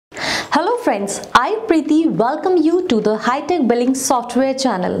friends, I Preety welcome you to the Hitech billing software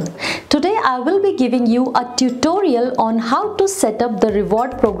channel. Today I will be giving you a tutorial on how to set up the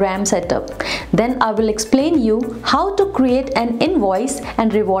reward program setup. Then I will explain you how to create an invoice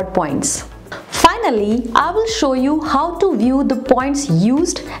and reward points. Finally, I will show you how to view the points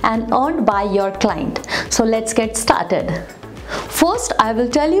used and earned by your client. So let's get started. First, I will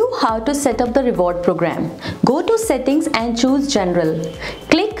tell you how to set up the reward program. Go to settings and choose general.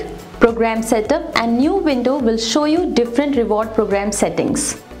 Click program setup and new window will show you different reward program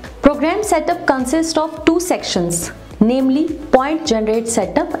settings. Program setup consists of two sections, namely point generate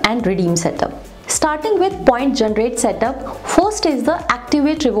setup and redeem setup. Starting with point generate setup, first is the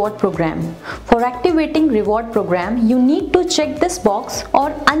activate reward program. For activating reward program, you need to check this box or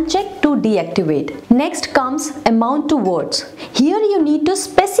uncheck to deactivate. Next comes amount to words. Here you need to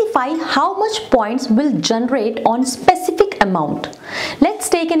specify how much points will generate on specific amount. Let's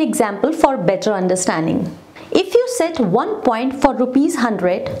take an example for better understanding. If you set 1 point for rupees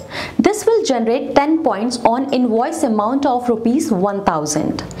 100, this will generate 10 points on invoice amount of rupees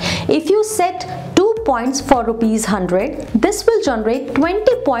 1000. If you set 2 points for rupees 100, this will generate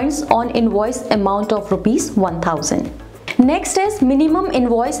 20 points on invoice amount of rupees 1000. Next is minimum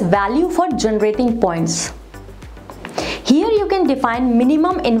invoice value for generating points. Here you can define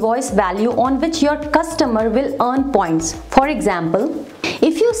minimum invoice value on which your customer will earn points. For example,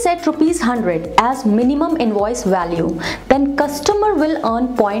 if you set rupees 100 as minimum invoice value, then customer will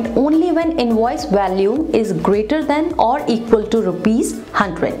earn point only when invoice value is greater than or equal to rupees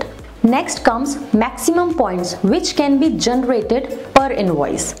 100. Next comes maximum points, which can be generated per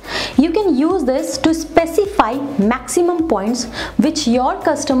invoice. You can use this to specify maximum points which your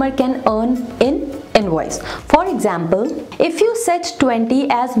customer can earn in invoice. For example, if you set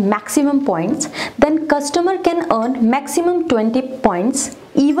 20 as maximum points, then customer can earn maximum 20 points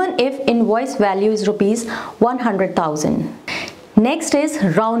even if invoice value is rupees 100,000. Next is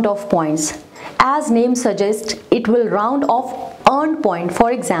round off points. As name suggests, it will round off earned point.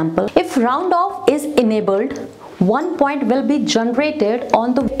 For example, if round off is enabled, 1 point will be generated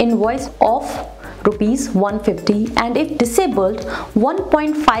on the invoice of rupees 150, and if disabled,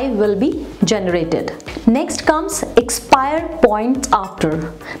 1.5 will be generated. Next comes expire point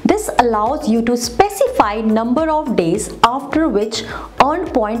after. This allows you to specify number of days after which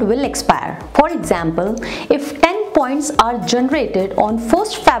earned point will expire. For example, if 10 points are generated on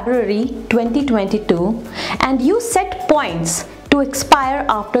 1st February 2022 and you set points to expire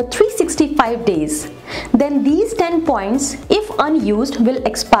after 365 days, then these 10 points, if unused, will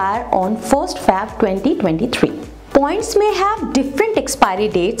expire on 1st Feb 2023. Points may have different expiry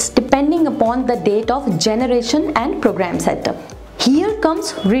dates depending upon the date of generation and program setup. Here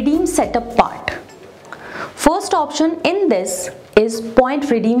comes redeem setup part. First option in this is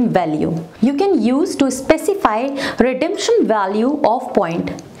point redeem value. You can use to specify redemption value of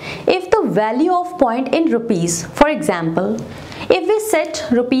point. If the value of point in rupees, for example, if we set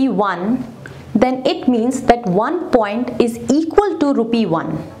rupee 1, then it means that 1 point is equal to rupee 1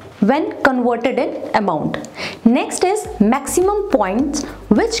 when converted in amount. Next is maximum points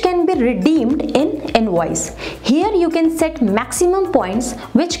which can be redeemed in invoice. Here you can set maximum points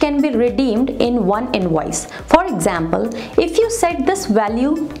which can be redeemed in one invoice. For example, if you set this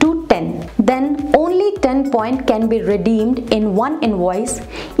value to 10, then only 10 points can be redeemed in one invoice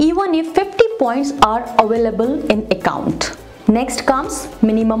even if 50 points are available in account. Next comes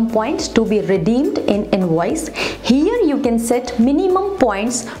minimum points to be redeemed in invoice. Here you can set minimum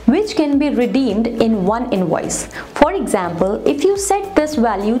points which can be redeemed in one invoice. For example, if you set this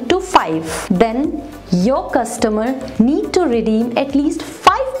value to 5, then your customer need to redeem at least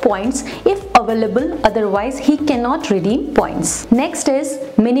 5 points if available, otherwise he cannot redeem points. Next is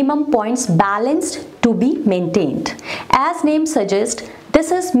minimum points balanced to be maintained. As name suggests, this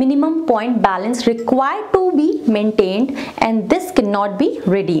is minimum point balance required to be maintained and this cannot be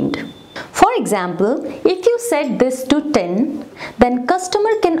redeemed. For example, if you set this to 10, then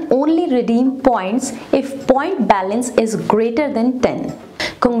customer can only redeem points if point balance is greater than 10.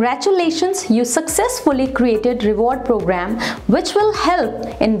 Congratulations, you successfully created reward program which will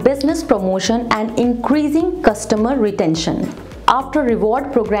help in business promotion and increasing customer retention. After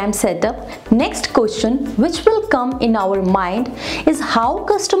reward program setup, next question which will come in our mind is how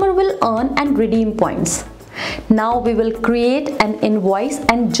customer will earn and redeem points. Now we will create an invoice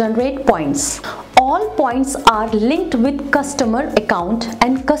and generate points. all points are linked with customer account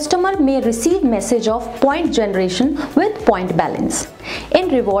and customer may receive message of point generation with point balance. In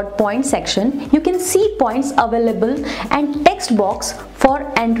reward point section, you can see points available and text box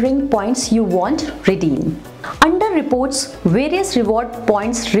for entering points you want redeem. Under reports, various reward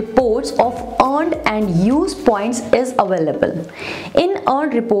points reports of earned and used points is available. In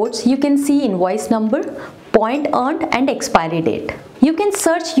earned reports, you can see invoice number, point earned and expiry date. You can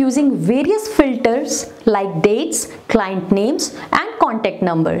search using various filters like dates, client names and contact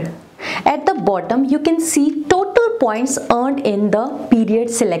number. At the bottom, you can see total points earned in the period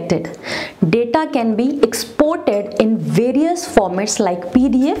selected. Data can be exported in various formats like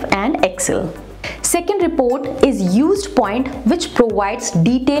PDF and Excel. Second report is used point, which provides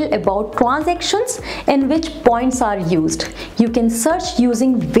detail about transactions in which points are used. You can search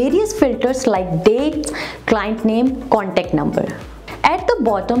using various filters like date, client name, contact number. At the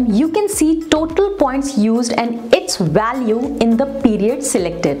bottom, you can see total points used and its value in the period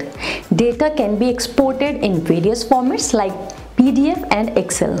selected. Data can be exported in various formats like PDF and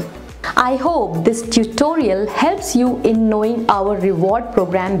Excel. I hope this tutorial helps you in knowing our reward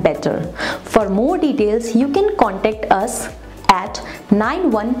program better. For more details, you can contact us at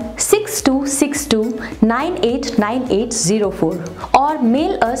 916262989804 or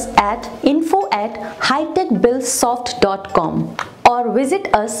mail us at info@hitechbillsoft.com or visit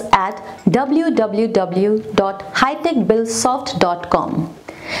us at www.hitechbillsoft.com.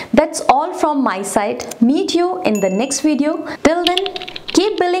 That's all from my side. Meet you in the next video. Till then,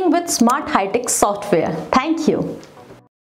 keep billing with smart high-tech software. Thank you.